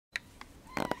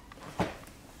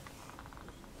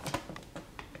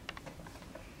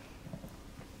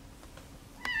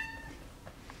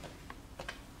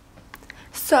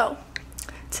So,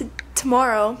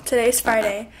 tomorrow, today's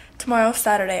Friday, tomorrow's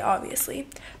Saturday, obviously.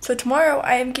 So tomorrow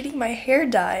I am getting my hair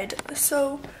dyed.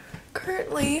 So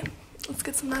currently, let's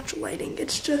get some natural lighting.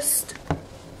 It's just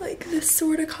like this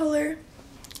sort of color.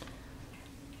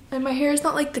 And my hair is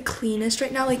not like the cleanest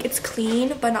right now. Like it's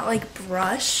clean, but not like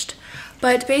brushed.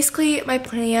 But basically my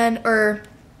plan, or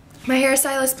my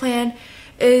hairstylist plan,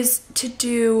 is to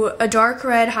do a dark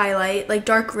red highlight, like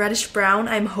dark reddish brown,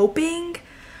 I'm hoping.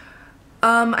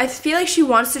 I feel like she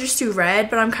wants to just do red,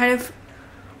 but I'm kind of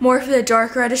more for the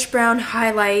dark reddish brown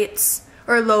highlights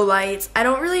or low lights. I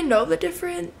don't really know the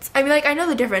difference. I mean, like, I know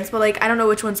the difference, but like I don't know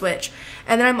which one's which.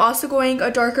 And then I'm also going a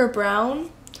darker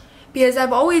brown because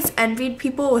I've always envied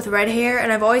people with red hair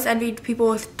and I've always envied people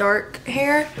with dark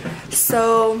hair.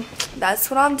 So that's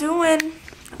what I'm doing.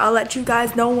 I'll let you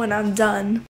guys know when I'm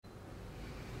done.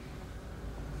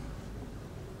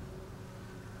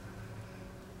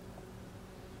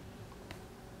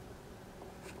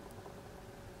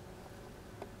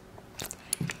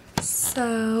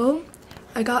 So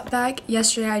I got back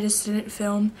yesterday. I just didn't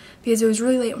film because it was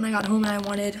really late when I got home and I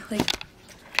wanted like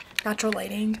natural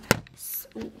lighting.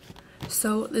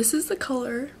 So this is the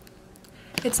color.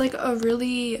 It's like a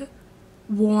really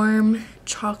warm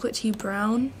chocolatey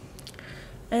brown,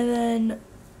 and then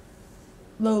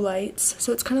low lights,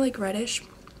 so it's kind of like reddish.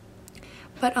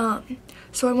 But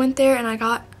so I went there and I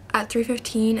got at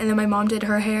 3:15, and then my mom did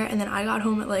her hair, and then I got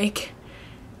home at like,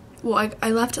 well, I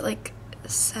left at like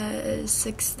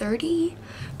 6:30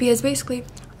 because basically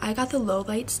I got the low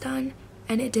lights done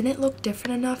and it didn't look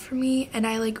different enough for me, and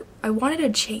I wanted a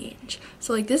change.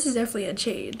 So like this is definitely a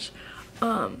change.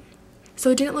 So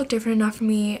it didn't look different enough for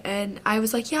me, and I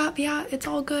was like, yeah, it's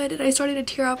all good. And I started to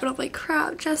tear up and I'm like,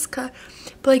 crap, Jessica.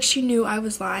 But like she knew I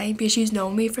was lying because she's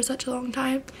known me for such a long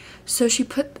time. So she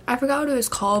put, I forgot what it was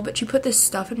called, but she put this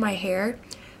stuff in my hair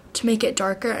to make it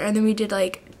darker, and then we did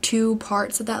like 2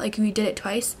 parts of that, like we did it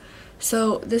twice.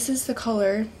 So this is the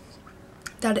color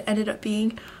that it ended up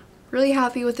being. Really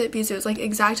happy with it because it was like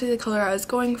exactly the color I was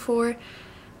going for,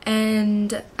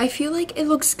 and I feel like it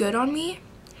looks good on me,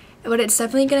 but it's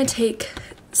definitely gonna take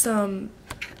some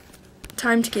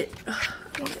time to get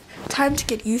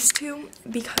used to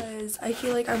because I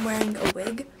feel like I'm wearing a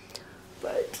wig.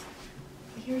 But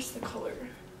here's the color.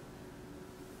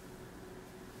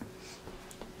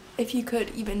 If you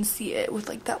could even see it with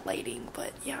like that lighting,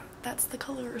 but yeah, that's the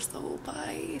color. So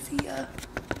bye, see ya.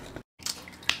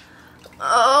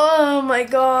 Oh my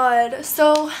god.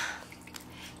 So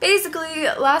basically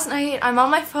last night I'm on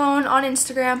my phone on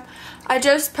Instagram. I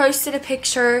just posted a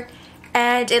picture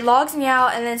and it logs me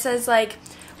out, and then it says like,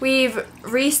 we've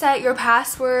reset your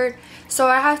password. So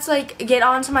I have to like get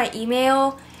onto my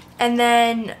email, and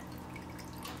then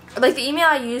like the email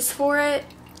I used for it,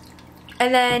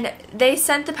 and then they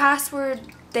sent the password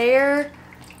there.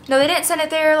 No, they didn't send it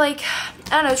there. Like,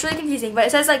 I don't know, it's really confusing. But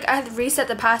it says like I have to reset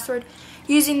the password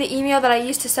using the email that I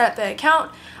used to set up the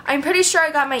account. I'm pretty sure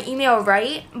I got my email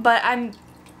right, but I'm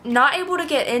not able to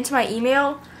get into my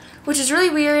email, which is really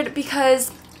weird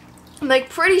because I'm like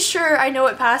pretty sure I know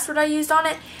what password I used on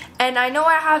it, and I know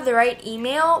I have the right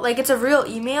email, like it's a real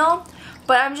email,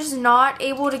 but I'm just not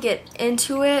able to get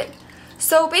into it.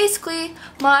 So basically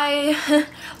my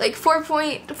like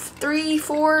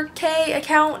 4.34k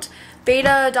account,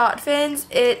 beta.fins,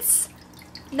 it's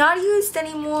not used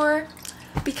anymore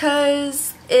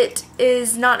because it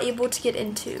is not able to get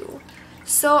into.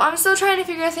 So I'm still trying to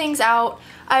figure things out.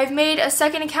 I've made a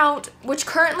second account, which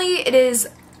currently it is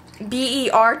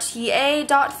berta.fins.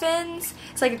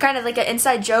 It's like a kind of like an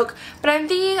inside joke, but I'm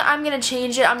thinking I'm gonna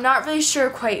change it. I'm not really sure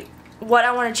quite what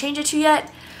I want to change it to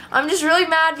yet. I'm just really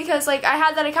mad because like I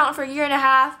had that account for a year and a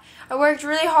half. I worked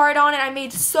really hard on it. I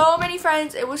made so many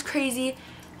friends. It was crazy.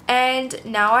 And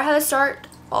now I have to start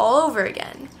all over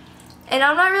again. And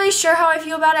I'm not really sure how I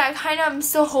feel about it. I kind of am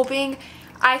still hoping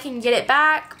I can get it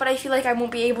back, but I feel like I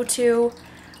won't be able to.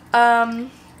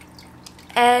 And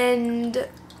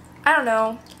I don't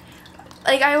know.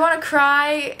 Like, I want to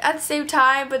cry at the same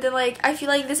time, but then like I feel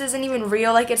like this isn't even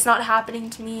real. Like, it's not happening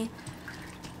to me.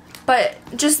 But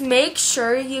just make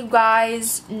sure you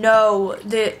guys know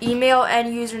the email and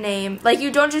username. Like,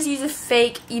 you don't just use a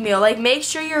fake email. Like, make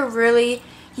sure you're really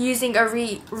using a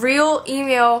real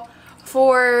email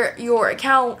for your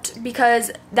account,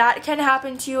 because that can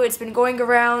happen to you. It's been going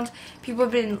around. People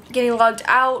have been getting logged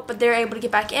out, but they're able to get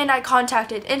back in. I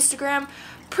contacted Instagram.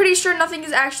 Pretty sure nothing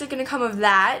is actually going to come of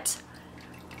that.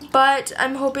 But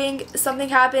I'm hoping something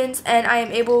happens and I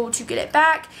am able to get it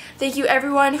back. Thank you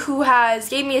everyone who has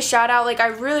gave me a shout out. Like, I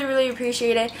really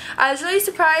appreciate it. I was really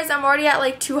surprised. I'm already at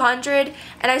like 200,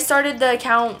 and I started the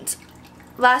account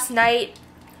last night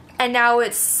and now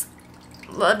it's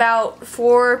about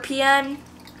 4 p.m.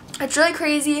 It's really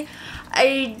crazy.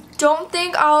 I don't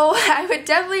think I would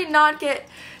definitely not get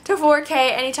to 4K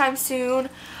anytime soon,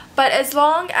 but as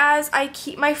long as I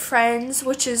keep my friends,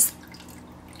 which is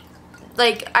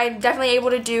like I'm definitely able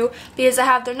to do because I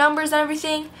have their numbers and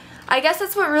everything, I guess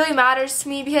that's what really matters to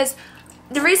me. Because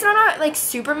the reason I'm not like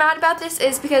super mad about this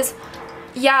is because,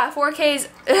 yeah, 4K is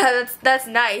that's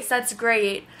nice, that's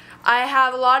great. I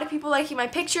have a lot of people liking my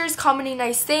pictures, commenting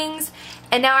nice things,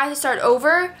 and now I have to start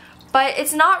over, but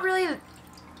it's not really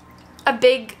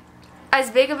as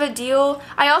big of a deal.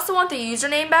 I also want the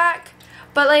username back,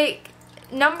 but like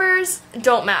numbers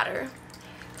don't matter,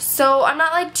 so I'm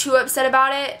not like too upset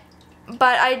about it,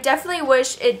 but I definitely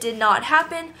wish it did not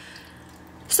happen.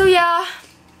 So yeah,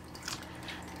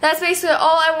 that's basically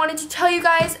all I wanted to tell you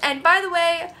guys. And by the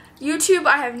way, YouTube,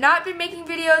 I have not been making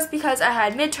videos because I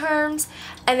had midterms,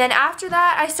 and then after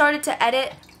that I started to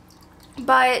edit,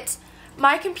 but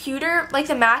my computer, like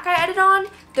the Mac I edit on,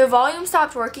 the volume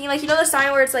stopped working. Like, you know the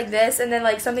sign where it's like this and then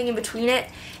like something in between it?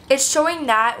 It's showing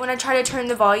that when I try to turn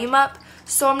the volume up,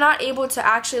 so I'm not able to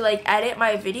actually like edit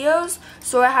my videos,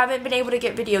 so I haven't been able to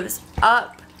get videos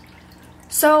up.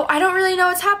 So I don't really know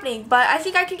what's happening, but I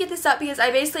think I can get this up because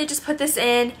I basically just put this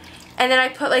in, and then I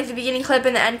put like the beginning clip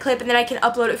and the end clip, and then I can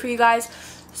upload it for you guys.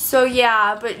 So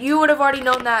yeah, but you would have already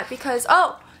known that because,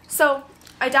 oh, so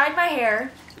I dyed my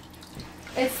hair.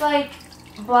 It's like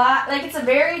black, like it's a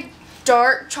very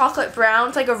dark chocolate brown.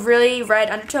 It's like a really red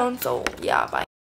undertone, so yeah, bye.